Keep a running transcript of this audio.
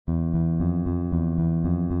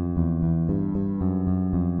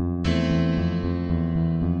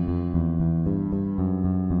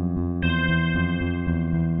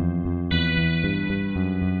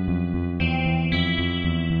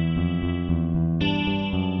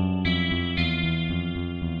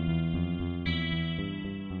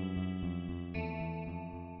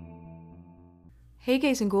Hey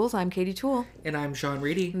Gays and Ghouls, I'm Katie Toole. And I'm Sean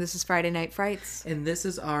Reedy. And this is Friday Night Frights. And this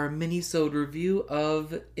is our mini-sode review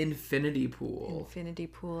of Infinity Pool. Infinity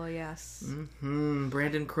Pool, yes.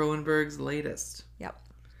 Brandon Cronenberg's latest. Yep.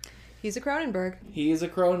 He's a Cronenberg. He's a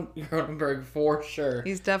Cronenberg for sure.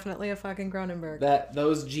 He's definitely a fucking Cronenberg.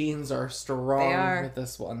 Those genes are strong with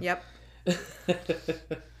this one. Yep.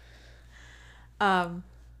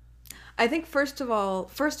 I think first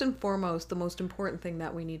and foremost, the most important thing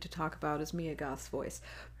that we need to talk about is Mia Goth's voice.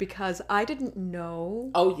 Because I didn't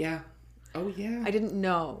know. Oh, yeah. I didn't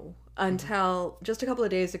know until just a couple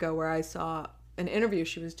of days ago where I saw an interview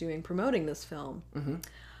she was doing promoting this film.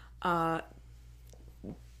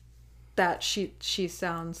 That she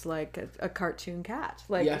sounds like a cartoon cat.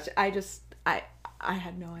 Like, yeah. I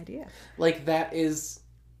had no idea. Like, that is...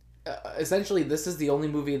 essentially, this is the only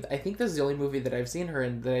movie... I think this is the only movie that I've seen her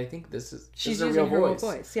in that I think she's using her real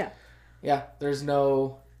voice. Yeah. Yeah, there's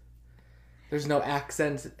no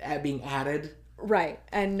accent being added. Right,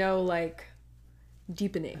 and no, like,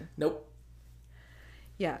 deepening. Nope.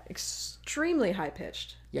 Yeah, extremely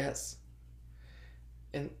high-pitched. Yes.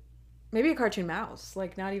 And... maybe a cartoon mouse.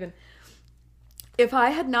 Like, not even... If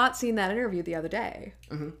I had not seen that interview the other day,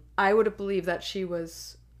 I would have believed that she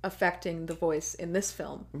was affecting the voice in this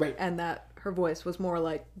film. Right. And that her voice was more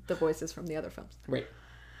like the voices from the other films. Right.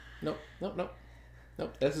 Nope.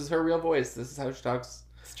 This is her real voice. This is how she talks.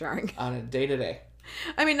 Starring. On a day-to-day.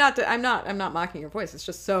 I mean, I'm not mocking her voice. It's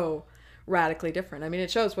just so radically different. I mean, it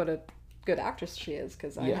shows what a good actress she is,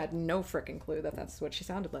 because I had no freaking clue that that's what she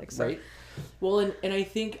sounded like. So. Right. Well, and I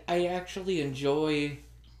think I actually enjoy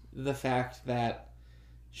the fact that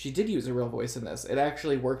she did use a real voice in this. It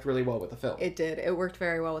actually worked really well with the film. It did. It worked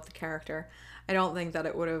very well with the character. I don't think that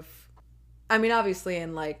it would have... I mean, obviously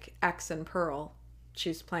in, like, X and Pearl,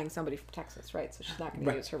 she's playing somebody from Texas, right? So she's not going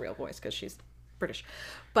to use her real voice because she's British.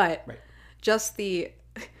 But just the...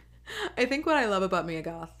 I think what I love about Mia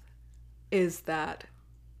Goth is that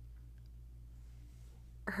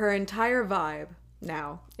her entire vibe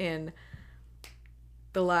now in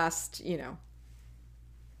the last,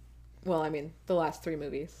 well, I mean, the last 3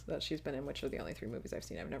 movies that she's been in, which are the only 3 movies I've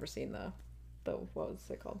seen. I've never seen the what was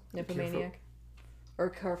it called? Nymphomaniac? Or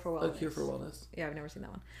Cure for Wellness. Cure for Wellness. Yeah, I've never seen that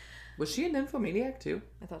one. Was she a Nymphomaniac too?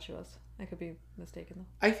 I thought she was. I could be mistaken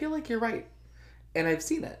though. I feel like you're right. And I've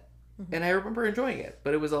seen it. And I remember enjoying it.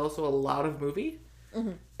 But it was also a lot of movie.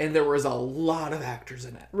 And there was a lot of actors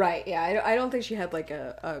in it. Right, yeah. I don't think she had like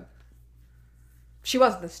a... She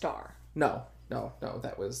wasn't the star. No.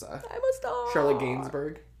 That was... I'm a star! Charlotte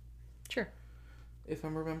Gainsbourg. Sure. If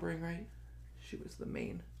I'm remembering right. She was the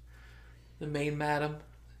main madam.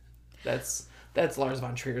 That's Lars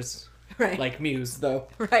von Trier's like muse though.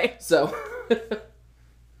 Right. So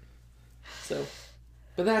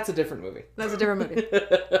but that's a different movie. That's a different movie.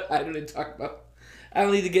 I don't need to talk about. I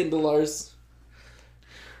don't need to get into Lars.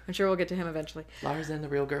 I'm sure we'll get to him eventually. Lars and the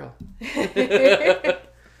real girl. The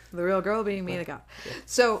real girl being Mia Goth. Yeah.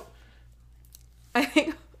 So I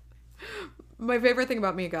think my favorite thing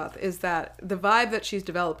about Mia Goth is that the vibe that she's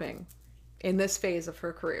developing in this phase of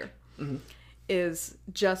her career is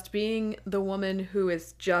just being the woman who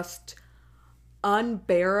is just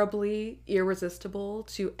unbearably irresistible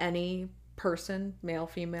to any person, male,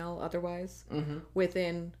 female, otherwise,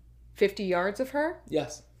 within 50 yards of her.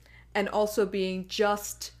 Yes. And also being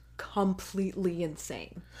just completely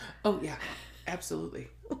insane. Oh, yeah. Absolutely.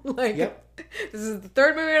 Like, this is the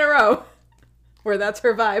 3rd movie in a row where that's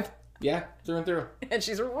her vibe. Yeah, through and through. And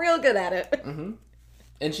she's real good at it.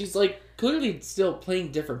 And she's, like, clearly still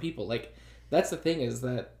playing different people. Like, that's the thing is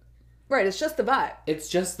that... Right, it's just the vibe. It's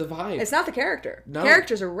just the vibe. It's not the character. No.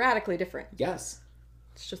 Characters are radically different. Yes.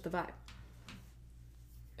 It's just the vibe.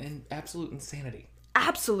 And absolute insanity.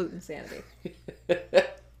 Absolute insanity.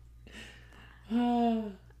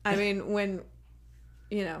 I mean,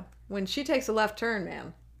 when she takes a left turn,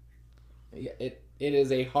 man. Yeah, it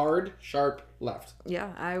is a hard, sharp left.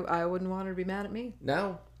 Yeah, I wouldn't want her to be mad at me.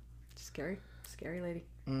 No. Scary lady.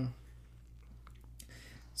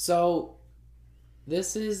 So,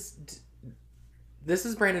 this is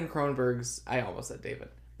Brandon Cronenberg's... I almost said David.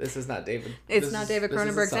 This is not David. It's not David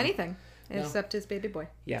Cronenberg's anything. Except his baby boy.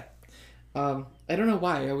 Yeah. I don't know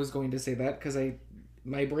why I was going to say that, because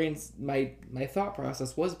my thought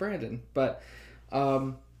process was Brandon, but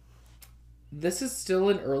this is still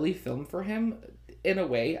an early film for him in a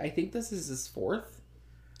way. I think this is his 4th.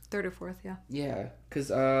 3rd or 4th, yeah. Yeah, because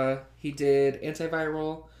he did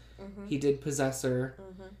Antiviral, he did Possessor,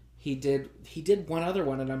 he did one other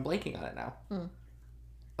one, and I'm blanking on it now.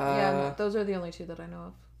 Yeah, those are the only 2 that I know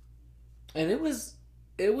of. And it was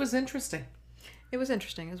interesting. It was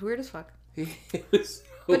interesting. It was weird as fuck. It was so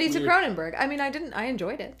But he's weird. a Cronenberg. I mean, I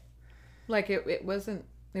enjoyed it. Like it wasn't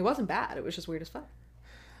bad. It was just weird as fuck.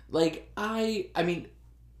 Like I mean,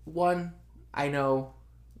 one, I know,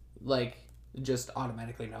 like, just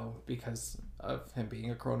automatically know because of him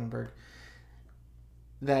being a Cronenberg.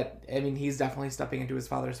 That, I mean, he's definitely stepping into his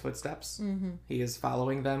father's footsteps. Mm-hmm. He is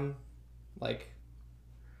following them, like,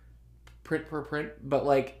 print per print, but,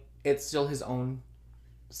 like, it's still his own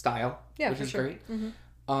style, which is sure. great.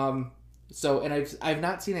 Mm-hmm. So, and I've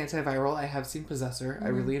not seen Antiviral. I have seen Possessor. Mm-hmm. I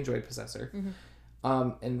really enjoyed Possessor. Mm-hmm.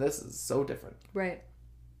 And this is so different. Right.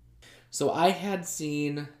 So I'd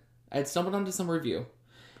stumbled onto some review.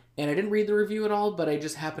 And I didn't read the review at all, but I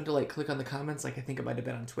just happened to, like, click on the comments. Like, I think it might have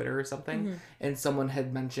been on Twitter or something. Mm-hmm. And someone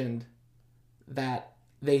had mentioned that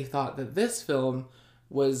they thought that this film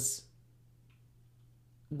was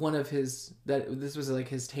that this was, like,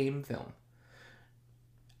 his tame film.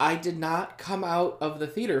 I did not come out of the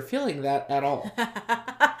theater feeling that at all.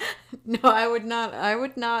 No, I would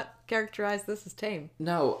not characterize this as tame.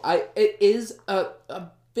 No, it is a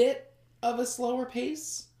bit of a slower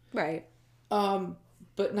pace. Right.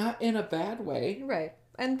 But not in a bad way. Right.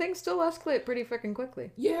 And things still escalate pretty freaking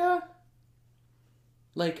quickly. Yeah.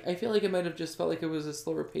 Like, I feel like it might have just felt like it was a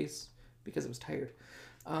slower pace because it was tired.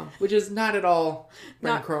 Which is not at all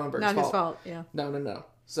Brandon Cronenberg's fault. Not his fault, yeah. No.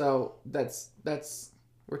 So that's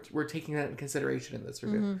we're taking that in consideration in this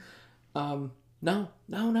review. Mm-hmm. No,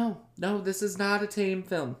 this is not a tame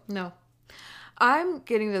film. No. I'm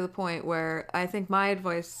getting to the point where I think my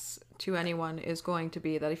advice to anyone is going to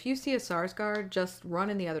be that if you see a Sarsgaard, just run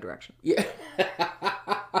in the other direction. Yeah.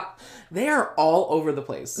 They are all over the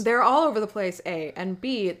place. They're all over the place, A. And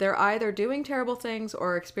B, they're either doing terrible things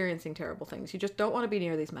or experiencing terrible things. You just don't want to be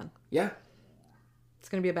near these men. Yeah. It's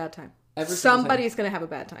going to be a bad time. Somebody's going to have a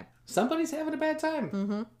bad time. Somebody's having a bad time.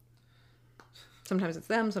 Mm-hmm. Sometimes it's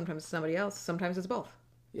them, sometimes it's somebody else, sometimes it's both.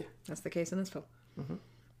 Yeah. That's the case in this film. Mm-hmm.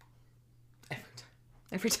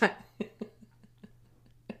 Every time.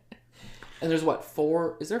 And there's what,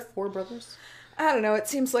 4? Is there 4 brothers? I don't know. It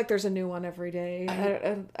seems like there's a new one every day.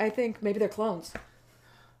 I think maybe they're clones.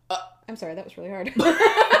 I'm sorry, that was really hard.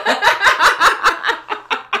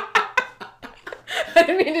 I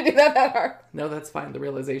didn't mean to do that hard. No, that's fine. The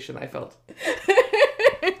realization I felt.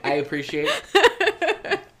 I appreciate.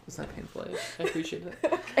 It's not painful. I appreciate it.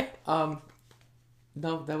 Okay.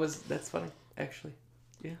 No, that's funny, actually.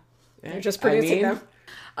 Yeah. You're just producing them.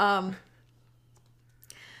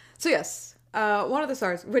 So yes, one of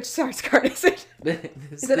the which Sarsgaard is it?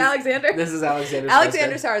 Is it Alexander? This is Alexander.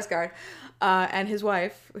 Alexander Sarsgaard, and his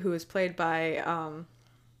wife, who is played by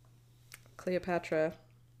Cleopatra.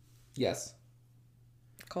 Yes.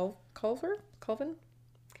 Colvin,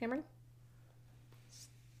 Cameron.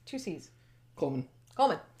 2 C's. Coleman.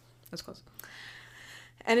 That's close.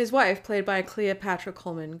 And his wife, played by Cleopatra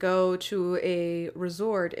Coleman, go to a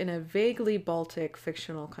resort in a vaguely Baltic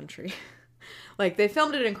fictional country. Like, they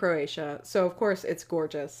filmed it in Croatia, so of course it's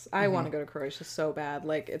gorgeous. I want to go to Croatia so bad.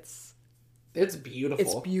 Like, it's beautiful.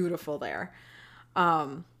 It's beautiful there.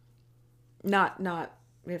 Not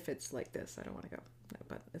if it's like this, I don't want to go. No,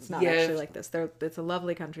 but it's not actually like this. It's a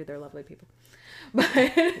lovely country. They're lovely people. But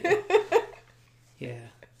yeah.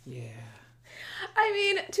 I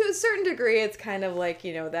mean, to a certain degree, it's kind of like,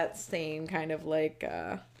 that same kind of like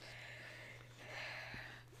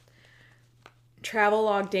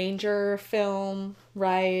travelogue danger film,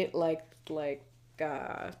 right? Like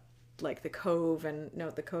The Cove, and no,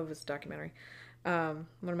 The Cove is a documentary. What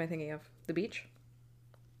am I thinking of? The Beach?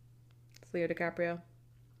 It's Leo DiCaprio.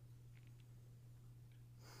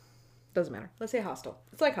 Doesn't matter. Let's say Hostel.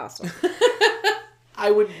 It's like Hostel. I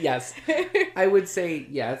would say,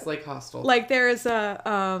 yeah, it's like Hostel. Like, there is had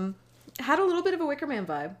a little bit of a Wicker Man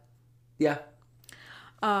vibe. Yeah.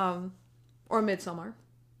 Or Midsommar.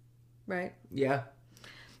 Right? Yeah.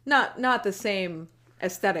 Not the same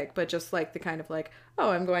aesthetic, but just like the kind of like, oh,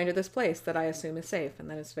 I'm going to this place that I assume is safe, and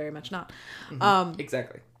then it's very much not.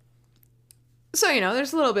 Exactly. So,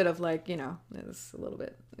 there's a little bit of like, it's a little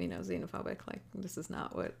bit, xenophobic. Like, this is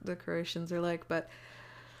not what the Croatians are like, but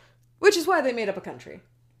which is why they made up a country.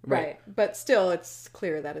 Right. But still, it's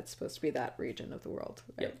clear that it's supposed to be that region of the world,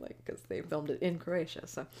 right? Yep. Like, because they filmed it in Croatia.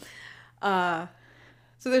 So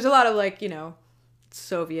there's a lot of like,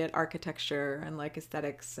 Soviet architecture and like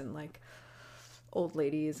aesthetics and like old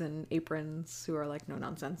ladies in aprons who are like no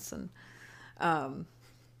nonsense, and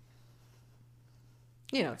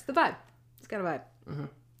it's the vibe. It's got a vibe.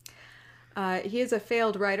 Mm-hmm. He is a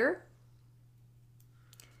failed writer.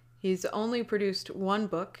 He's only produced 1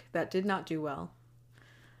 book that did not do well.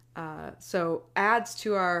 So adds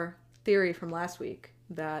to our theory from last week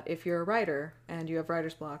that if you're a writer and you have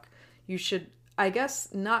writer's block, you should, I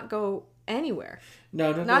guess, not go anywhere.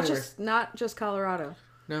 No, don't Not go anywhere. not just Colorado.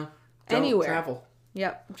 No. Don't Anywhere. travel.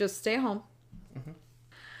 Yep, just stay home.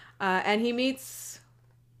 And he meets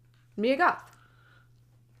Mia Goth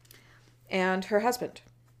and her husband,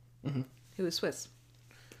 who is Swiss.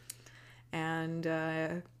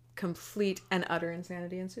 And complete and utter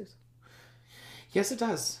insanity ensues. Yes, it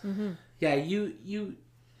does. Yeah, you.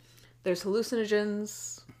 There's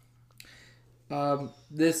hallucinogens.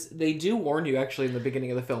 They do warn you actually in the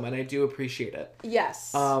beginning of the film, and I do appreciate it.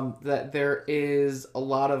 Yes. That there is a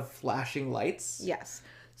lot of flashing lights. Yes.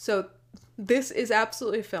 So this is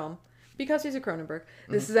absolutely a film, because he's a Cronenberg,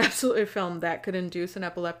 this is absolutely a film that could induce an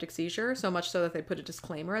epileptic seizure, so much so that they put a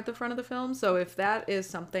disclaimer at the front of the film. So if that is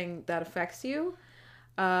something that affects you,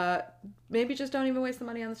 maybe just don't even waste the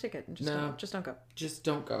money on the ticket. And just don't go. Just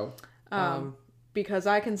don't go. Because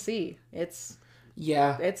I can see it's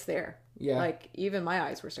there. Yeah. Like, even my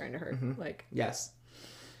eyes were starting to hurt. Like, yes.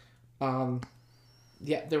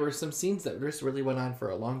 Yeah, there were some scenes that just really went on for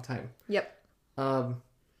a long time. Yep.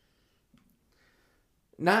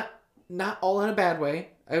 Not all in a bad way.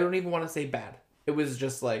 I don't even want to say bad. It was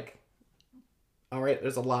just like, all right,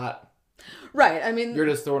 there's a lot. Right. I mean, you're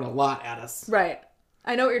just throwing a lot at us. Right.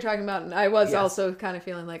 I know what you're talking about, and I was also kind of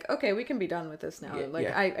feeling like, okay, we can be done with this now.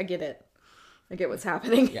 I get it. I get what's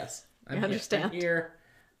happening. Yes. I understand. I'm here.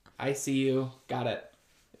 I see you. Got it.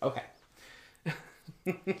 Okay.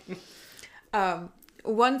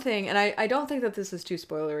 One thing, and I don't think that this is too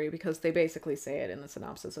spoilery because they basically say it in the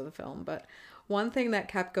synopsis of the film, but one thing that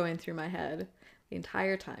kept going through my head the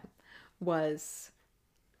entire time was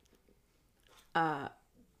a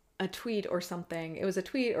tweet or something. It was a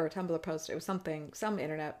tweet or a Tumblr post. It was something, some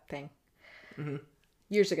internet thing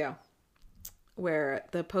years ago, where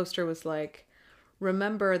the poster was like,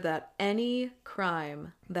 remember that any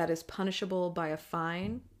crime that is punishable by a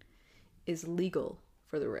fine is legal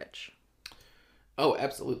for the rich. Oh,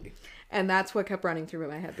 absolutely. And that's what kept running through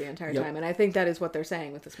my head the entire time. And I think that is what they're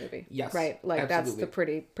saying with this movie. Yes. Right? Like, absolutely. that's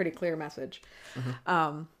the pretty clear message.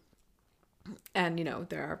 And, you know,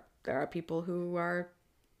 there are people who are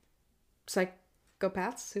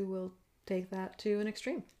psychopaths who will take that to an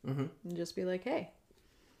extreme. And just be like, hey,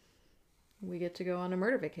 we get to go on a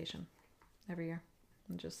murder vacation every year.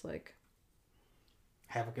 And just, like,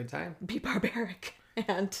 have a good time. Be barbaric.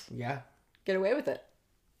 And get away with it.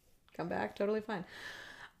 Come back, totally fine.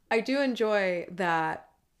 I do enjoy that.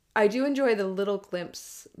 I do enjoy the little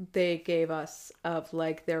glimpse they gave us of,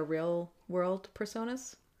 like, their real world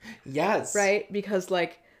personas. Yes. Right? Because,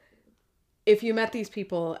 like, if you met these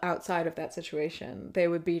people outside of that situation, they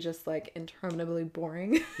would be just, like, interminably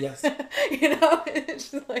boring. Yes. You know?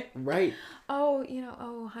 It's just like, right. Oh, you know,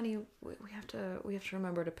 oh, honey, we have to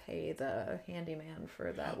remember to pay the handyman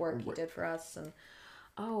for that work he did for us. And,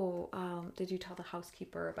 did you tell the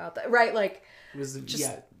housekeeper about that? Right? Like, it was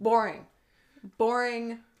just boring,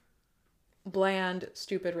 bland,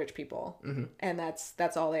 stupid rich people. And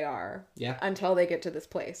that's all they are. Yeah. Until they get to this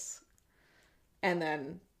place. And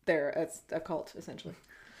then they're a cult, essentially.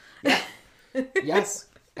 Yeah. Yes,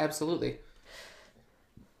 absolutely.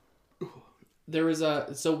 There was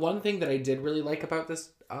so one thing that I did really like about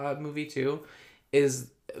this movie too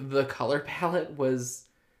is the color palette was,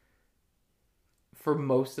 for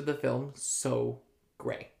most of the film, so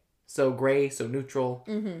gray, so neutral.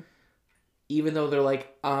 Even though they're,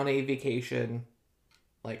 like, on a vacation,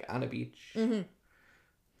 like on a beach,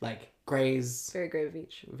 like grays, very gray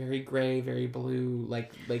beach, very gray, very blue,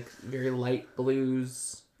 like very light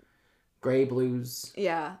blues, gray blues.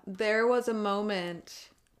 Yeah, there was a moment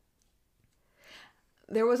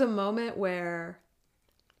where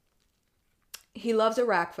he loves a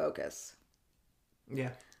rack focus. Yeah.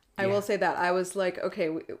 I will say that. I was like, okay,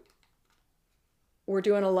 we're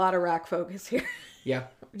doing a lot of rack focus here. Yeah.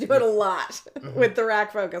 We're doing a lot with the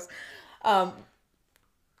rack focus.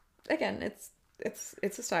 Again, it's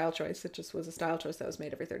a style choice. It just was a style choice that was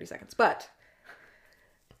made every 30 seconds. But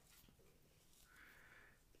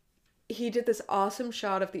he did this awesome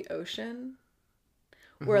shot of the ocean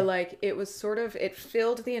where, like, it was sort of, it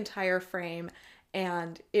filled the entire frame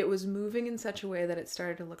and it was moving in such a way that it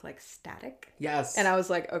started to look like static. Yes. And I was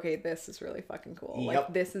like, okay, this is really fucking cool. Yep.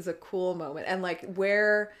 Like, this is a cool moment. And, like,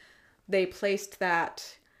 where they placed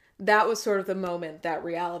that was sort of the moment that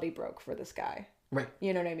reality broke for this guy. Right.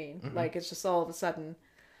 You know what I mean? Like, it's just all of a sudden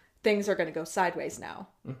things are going to go sideways now.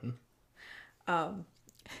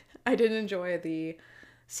 I did enjoy the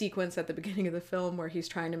sequence at the beginning of the film where he's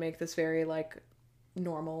trying to make this very, like,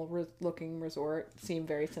 normal looking resort seem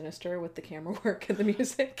very sinister with the camera work and the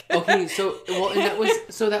music. Okay, so and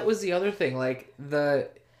that was the other thing, like,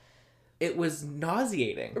 it was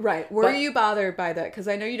nauseating. Right. Were you bothered by that? Because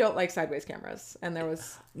I know you don't like sideways cameras, and there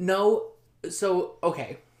was no. So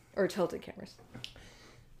okay. Or tilted cameras.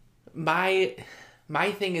 My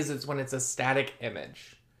thing is, it's when it's a static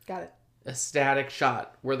image. Got it. A static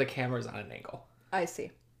shot where the camera's on an angle. I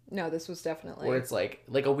see. No, this was definitely... Where it's like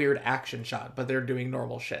a weird action shot, but they're doing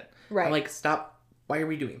normal shit. Right. I'm like, stop. Why are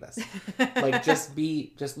we doing this? Like,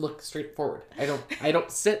 just look straight forward. I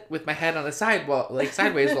don't sit with my head on the side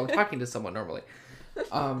sideways while I'm talking to someone normally.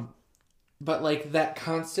 But like that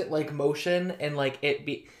constant like motion and like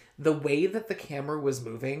the way that the camera was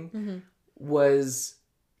moving was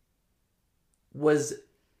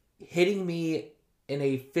hitting me in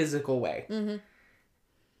a physical way. Mm-hmm.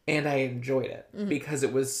 And I enjoyed it because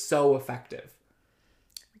it was so effective.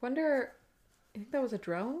 I wonder, you think that was a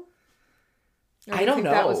drone? Or I don't know.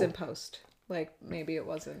 That was in post. Like, maybe it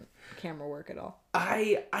wasn't camera work at all.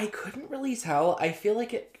 I couldn't really tell. I feel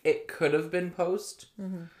like it could have been post.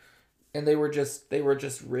 Mm-hmm. And they were just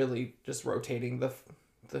really just rotating the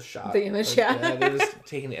shot. The image, yeah. They were just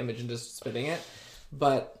taking the image and just spinning it.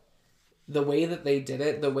 But the way that they did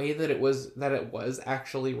it, the way that it was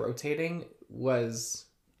actually rotating was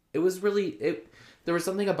there was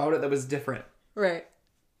something about it that was different. Right.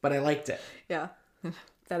 But I liked it. Yeah. If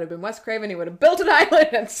that had been Wes Craven, he would have built an island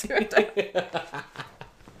and sued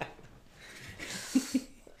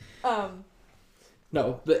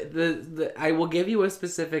No, the I will give you a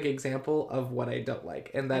specific example of what I don't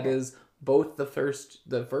like, and that is both the first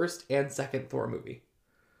and second Thor movie.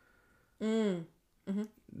 Mm-hmm.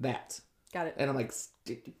 That. Got it. And I'm like,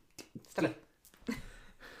 stop it.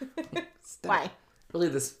 Stop. Why? Really,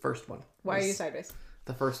 this first one. Why are you sideways?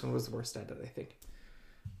 The first one was the worst at it, I think.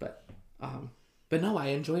 But no, I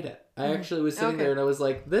enjoyed it. I actually was sitting there and I was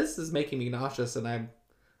like, this is making me nauseous, and I'm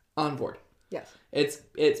on board. Yes.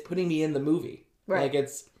 It's putting me in the movie. Right. Like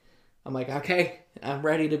I'm like, okay, I'm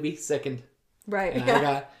ready to be sickened. Right.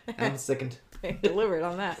 And I'm sickened. They delivered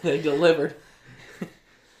on that. They delivered.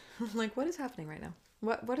 I'm like, what is happening right now?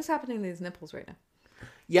 What is happening to these nipples right now?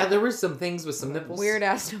 Yeah, there were some things with some nipples. Weird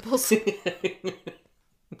ass nipples. I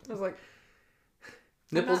was like,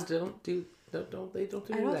 nipples don't do that. I don't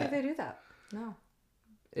think they do that. No.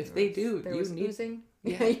 If they do, you need oozing.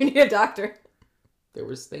 Yeah, you need a doctor. There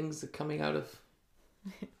was things coming out of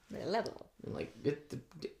their level. Like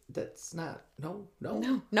that's not no.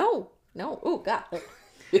 Oh God.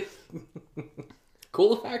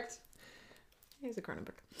 Cool effect. He's a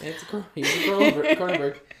Cronenberg. He's a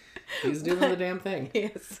Cronenberg. He's doing the damn thing.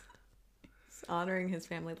 Yes. He's honoring his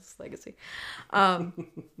family's legacy.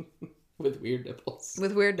 With weird nipples.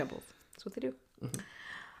 With weird nipples. That's what they do.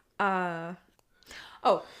 Mm-hmm.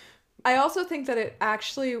 I also think that it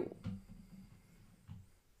actually,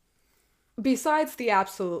 besides the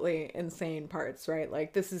absolutely insane parts, right?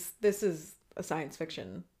 Like this is a science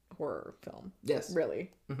fiction horror film. Yes.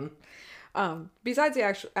 Really. Mm-hmm. Besides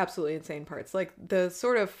the absolutely insane parts, like the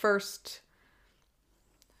sort of first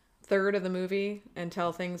third of the movie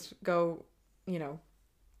until things go,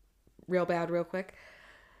 real bad real quick,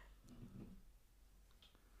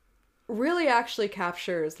 really actually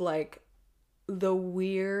captures like the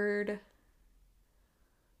weird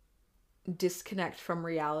disconnect from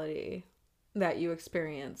reality that you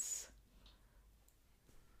experience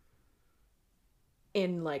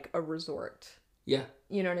in like a resort. Yeah.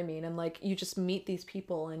 You know what I mean? And like you just meet these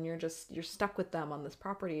people and you're stuck with them on this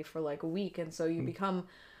property for like a week, and so you become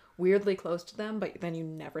weirdly close to them, but then you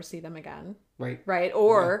never see them again. Right. Right?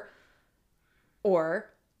 Or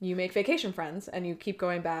you make vacation friends and you keep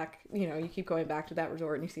going back, you keep going back to that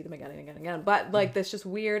resort and you see them again and again and again. But like this just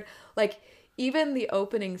weird, like even the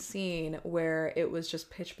opening scene where it was just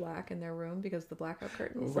pitch black in their room because of the blackout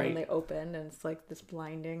curtains, right, and they opened and it's like this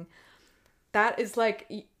blinding, that is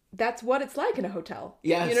like, that's what it's like in a hotel.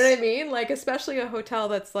 Yes. You know what I mean? Like, especially a hotel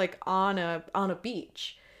that's like on a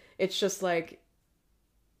beach. It's just like,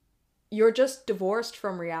 you're just divorced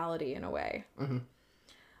from reality in a way. Mm-hmm.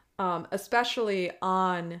 Especially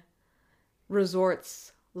on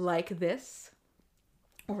resorts like this,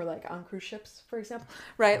 or like on cruise ships, for example,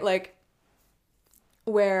 right? Like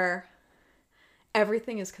where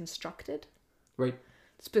everything is constructed, right,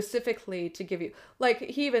 specifically to give you, like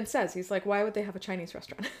he even says, he's like, why would they have a Chinese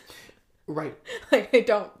restaurant? Right. Like they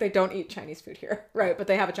don't eat Chinese food here, right? But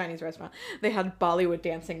they have a Chinese restaurant. They had Bollywood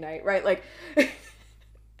dancing night, right? Like.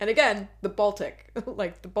 And again, the Baltic,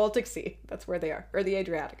 like the Baltic Sea, that's where they are. Or the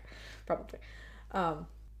Adriatic, probably.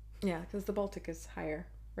 Yeah, because the Baltic is higher,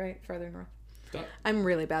 right? Farther north. Yeah. I'm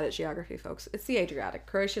really bad at geography, folks. It's the Adriatic.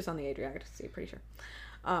 Croatia's on the Adriatic Sea, pretty sure.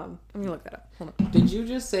 I'm going to look that up. Hold on. Did you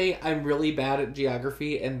just say I'm really bad at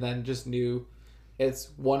geography and then just knew it's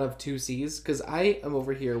one of two seas, because I am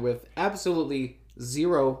over here with absolutely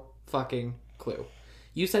zero fucking clue.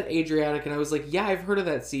 You said Adriatic, and I was like, yeah, I've heard of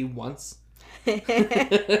that sea once.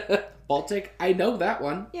 Baltic, I know that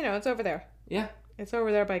one. You know, it's over there. Yeah. It's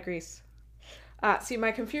over there by Greece. See,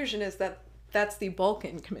 my confusion is that that's the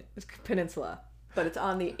Balkan Peninsula, but it's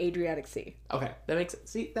on the Adriatic Sea. Okay, that makes sense.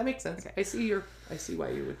 See, that makes sense. Okay. I see why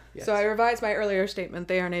you would. Yes. So I revised my earlier statement.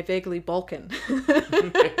 They are in a vaguely Balkan,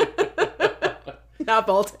 not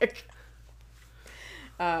Baltic,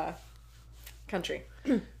 country.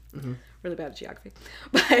 Mm-hmm. Really bad at geography,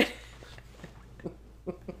 but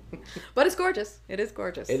it's gorgeous. It is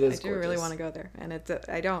gorgeous. It is. I do really want to go there, and it's.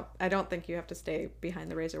 I don't think you have to stay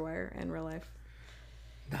behind the razor wire in real life.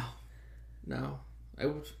 No,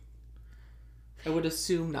 I would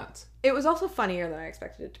assume not. It was also funnier than I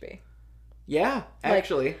expected it to be. Yeah,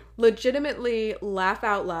 actually. Like, legitimately laugh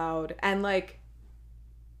out loud and like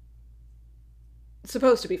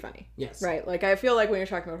supposed to be funny. Yes. Right? Like I feel like when you're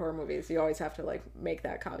talking about horror movies, you always have to like make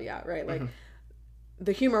that caveat, right? Like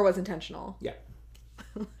the humor was intentional. Yeah.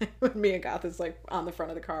 When Mia Goth is like on the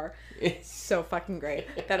front of the car. It's so fucking great.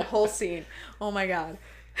 That whole scene. Oh my god.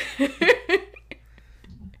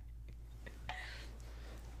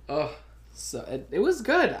 Oh, so it was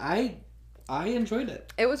good. I enjoyed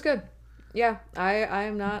it. It was good. Yeah,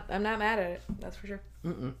 I'm not mad at it. That's for sure.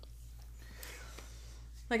 Mm-mm.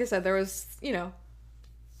 Like I said, there was, you know,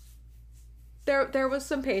 there was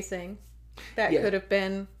some pacing that could have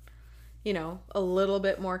been, you know, a little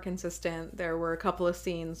bit more consistent. There were a couple of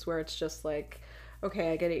scenes where it's just like,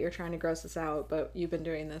 okay, I get it, you're trying to gross us out, but you've been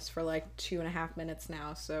doing this for like 2.5 minutes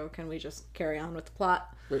now, so can we just carry on with the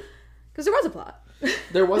plot? Because there was a plot.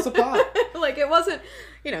 There was a plot. Like, it wasn't,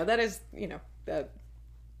 you know, that is, you know,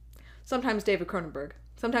 sometimes David Cronenberg,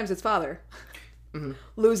 sometimes his father,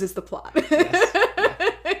 loses the plot. Yes.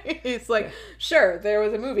 Yeah. He's like, sure, there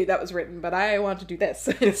was a movie that was written, but I want to do this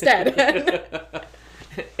instead.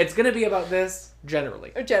 It's going to be about this,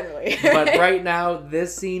 generally. Generally. But right now,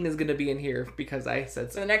 this scene is going to be in here because I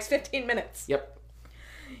said so. For the next 15 minutes. Yep.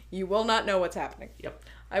 You will not know what's happening. Yep.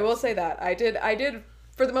 I will say that. I did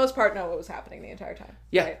for the most part know what was happening the entire time.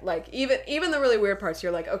 Yeah. Right? Like even the really weird parts,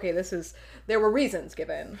 you're like, okay, there were reasons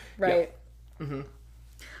given, right? Yeah.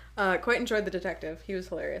 Mm-hmm. Quite enjoyed the detective. He was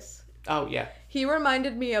hilarious. Oh yeah. He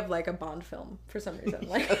reminded me of like a Bond film for some reason.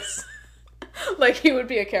 Like, like he would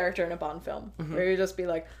be a character in a Bond film where he'd just be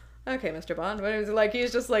like, okay, Mr. Bond. But it was like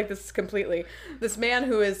he's just like this man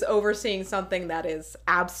who is overseeing something that is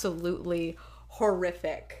absolutely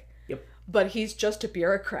horrific. Yep. But he's just a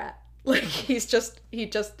bureaucrat. Like it's just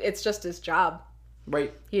his job.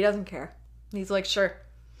 Right. He doesn't care. He's like, sure.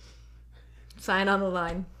 Sign on the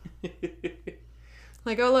line.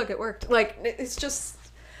 Like, oh look, it worked. Like it's just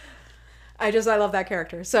I love that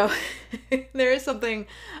character. So there is something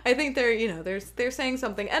I think they're saying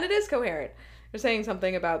something, and it is coherent. They're saying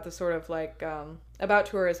something about the sort of like about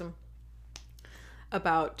tourism,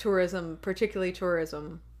 particularly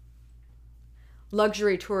tourism,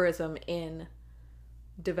 luxury tourism in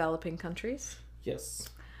developing countries. Yes.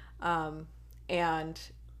 And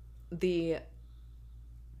the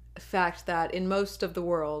fact that in most of the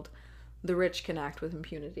world, the rich can act with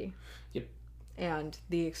impunity. Yep. And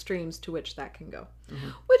the extremes to which that can go. Mm-hmm.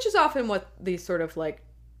 Which is often what these sort of like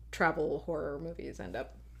travel horror movies end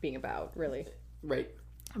up being about, really. Right.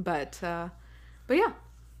 But yeah.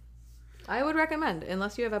 I would recommend,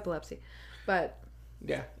 unless you have epilepsy. But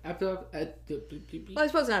yeah. Well, I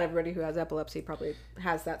suppose not everybody who has epilepsy probably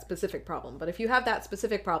has that specific problem. But if you have that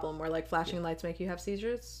specific problem where like flashing lights make you have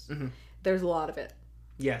seizures, there's a lot of it.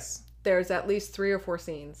 Yes. There's at least 3 or 4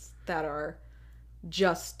 scenes that are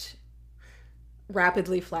just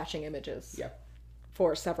rapidly flashing images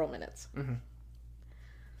for several minutes. Mm-hmm.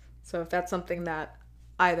 So if that's something that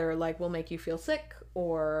either like will make you feel sick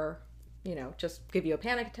or, you know, just give you a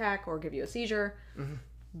panic attack or give you a seizure,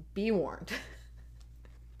 be warned.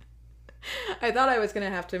 I thought I was going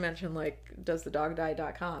to have to mention, like,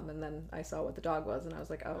 doesthedogdie.com, and then I saw what the dog was, and I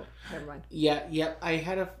was like, oh, never mind. Yeah. I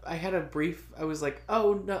had a brief, I was like,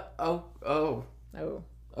 oh, no, oh.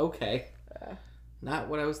 Okay. Not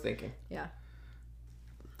what I was thinking. Yeah.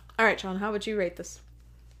 All right, Sean, how would you rate this?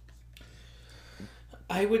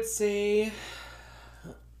 I would say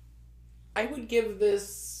I would give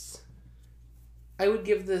this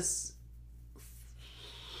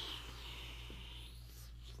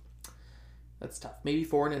that's tough. Maybe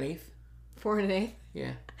 4 1/8. 4 1/8?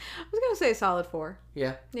 Yeah. I was going to say a solid 4.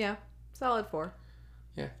 Yeah. Yeah. Solid 4.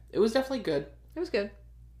 Yeah. It was definitely good. It was good.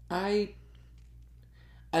 I'm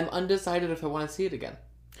undecided if I want to see it again.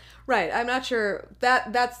 Right. I'm not sure.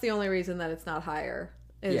 That's the only reason that it's not higher.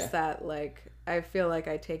 is that like I feel like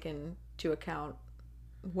I take into account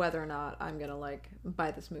whether or not I'm gonna like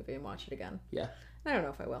buy this movie and watch it again. Yeah. I don't know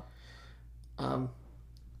if I will.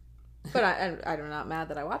 But I'm not mad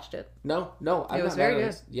that I watched it. No, it was very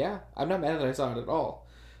good. Yeah, I'm not mad that I saw it at all.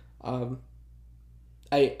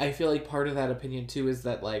 I feel like part of that opinion too is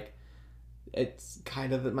that like it's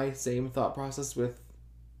kind of my same thought process with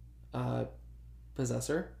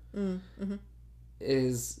Possessor. Mm-hmm.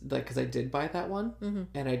 Is like because I did buy that one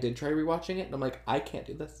and I did try rewatching it and I'm like, I can't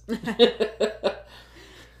do this. You're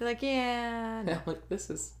like, yeah. No. I'm like,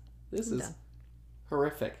 this is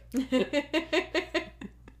horrific.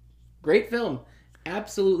 Great film,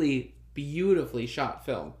 absolutely beautifully shot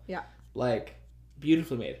film. Yeah, like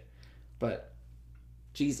beautifully made, but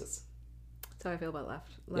Jesus. That's how I feel about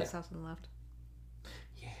Last House on the Left.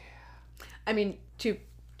 Yeah. I mean, to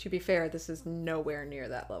be fair, this is nowhere near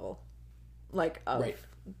that level. Like, of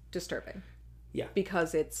disturbing. Yeah.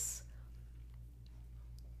 Because it's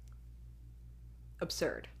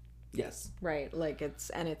absurd. Yes. Right? Like,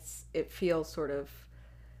 it feels sort of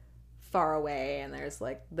far away, and there's,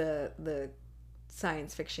 like, the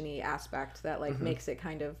science fiction-y aspect that, like, makes it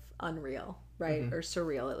kind of unreal, right? Or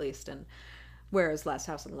surreal, at least. And whereas Last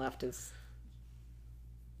House on the Left is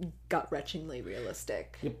gut-wrenchingly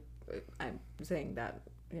realistic. Yep. I'm saying that,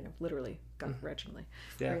 literally gut-wrenchingly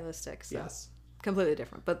realistic. So yes. Completely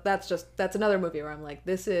different. But that's another movie where I'm like,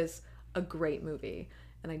 this is a great movie,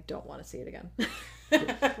 and I don't want to see it again.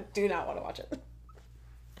 Do not want to watch it.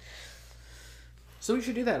 So we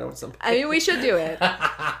should do that on some point. I mean, we should do it.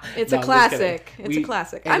 It's a classic. It's a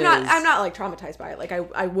classic. I'm not like traumatized by it. Like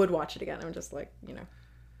I would watch it again. I'm just like,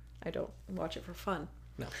 I don't watch it for fun.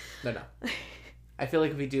 No. I feel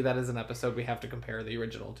like if we do that as an episode, we have to compare the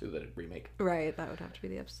original to the remake. Right, that would have to be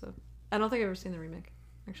the episode. I don't think I've ever seen the remake,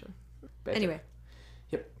 actually. Anyway.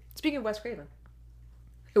 Yep. Speaking of Wes Craven,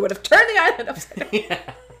 it would have turned the island upside down.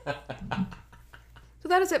 So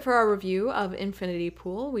that is it for our review of Infinity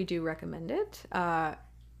Pool. We do recommend it.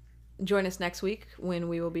 Join us next week when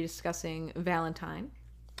we will be discussing Valentine,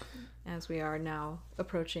 as we are now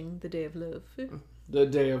approaching the Day of Love. The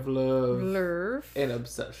Day of Love. Love. And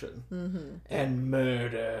obsession. Mm-hmm. And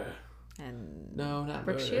murder. And no, not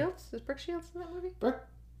Brooke murder. Shields? Is Brooke Shields in that movie? Brooke?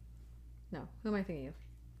 No. Who am I thinking of?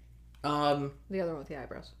 The other one with the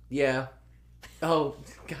eyebrows. Yeah. Oh,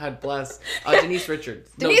 God bless. Denise Richards.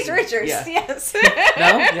 Denise Richards, yeah. Yes. No?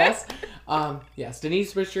 Yes? Yes.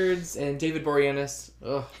 Denise Richards and David Boreanaz.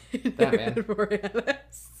 Ugh, that man. David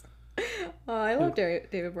Boreanaz. Oh, I love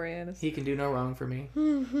David Boreanaz. He can do no wrong for me.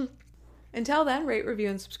 Until then, rate, review,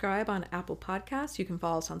 and subscribe on Apple Podcasts. You can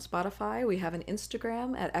follow us on Spotify. We have an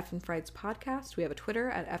Instagram at FNFrights Podcast. We have a Twitter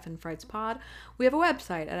at FNFrightsPod. We have a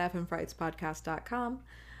website at FNFrightspodcast.com.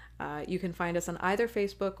 You can find us on either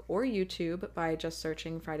Facebook or YouTube by just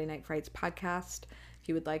searching Friday Night Frights Podcast. If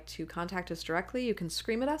you would like to contact us directly, you can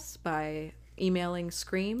scream at us by emailing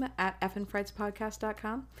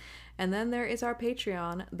scream@fnfrightspodcast.com. And then there is our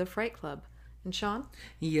Patreon, The Fright Club. And Sean?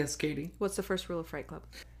 Yes, Katie? What's the first rule of Fright Club?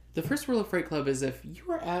 The first rule of Fright Club is if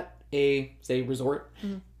you are at a, say, resort,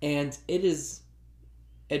 and it is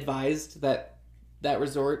advised that that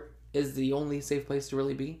resort is the only safe place to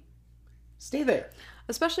really be, stay there.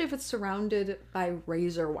 Especially if it's surrounded by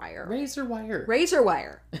razor wire. Razor wire. Razor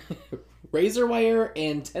wire. Razor wire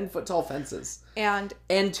and 10-foot tall fences. And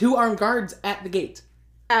 2 armed guards at the gate.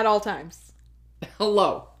 At all times.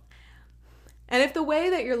 Hello. And if the way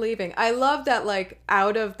that you're leaving, I love that, like,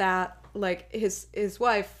 out of that, like, his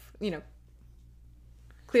wife,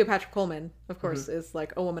 Cleopatra Coleman, of course, is,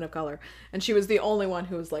 like, a woman of color. And she was the only one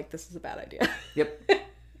who was like, this is a bad idea. Yep.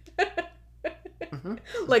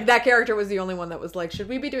 Like, that character was the only one that was like, should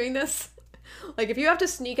we be doing this? Like, if you have to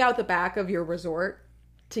sneak out the back of your resort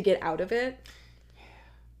to get out of it,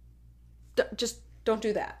 just don't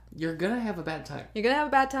do that. You're gonna have a bad time. You're gonna have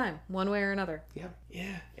a bad time, one way or another. Yeah.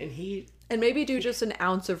 And maybe do just an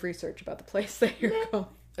ounce of research about the place that you're going.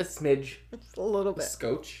 A smidge. Just a little bit. A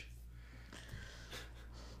scotch.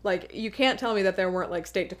 Like, you can't tell me that there weren't, like,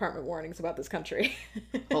 State Department warnings about this country.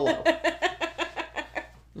 Hello.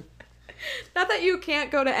 Not that you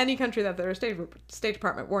can't go to any country that there are State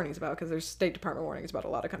Department warnings about, because there's State Department warnings about a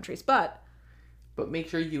lot of countries, but make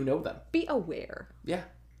sure you know them. Be aware. Yeah.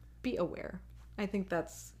 Be aware. I think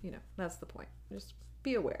that's, that's the point. Just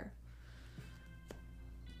be aware.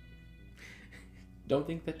 Don't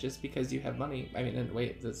think that just because you have money, I'm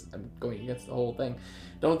going against the whole thing.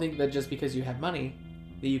 Don't think that just because you have money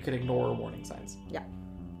that you can ignore warning signs. Yeah.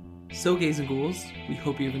 So, gays and ghouls, we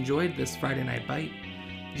hope you've enjoyed this Friday Night Bite.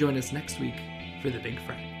 Join us next week for the big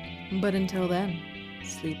fright. But until then,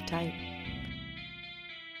 sleep tight.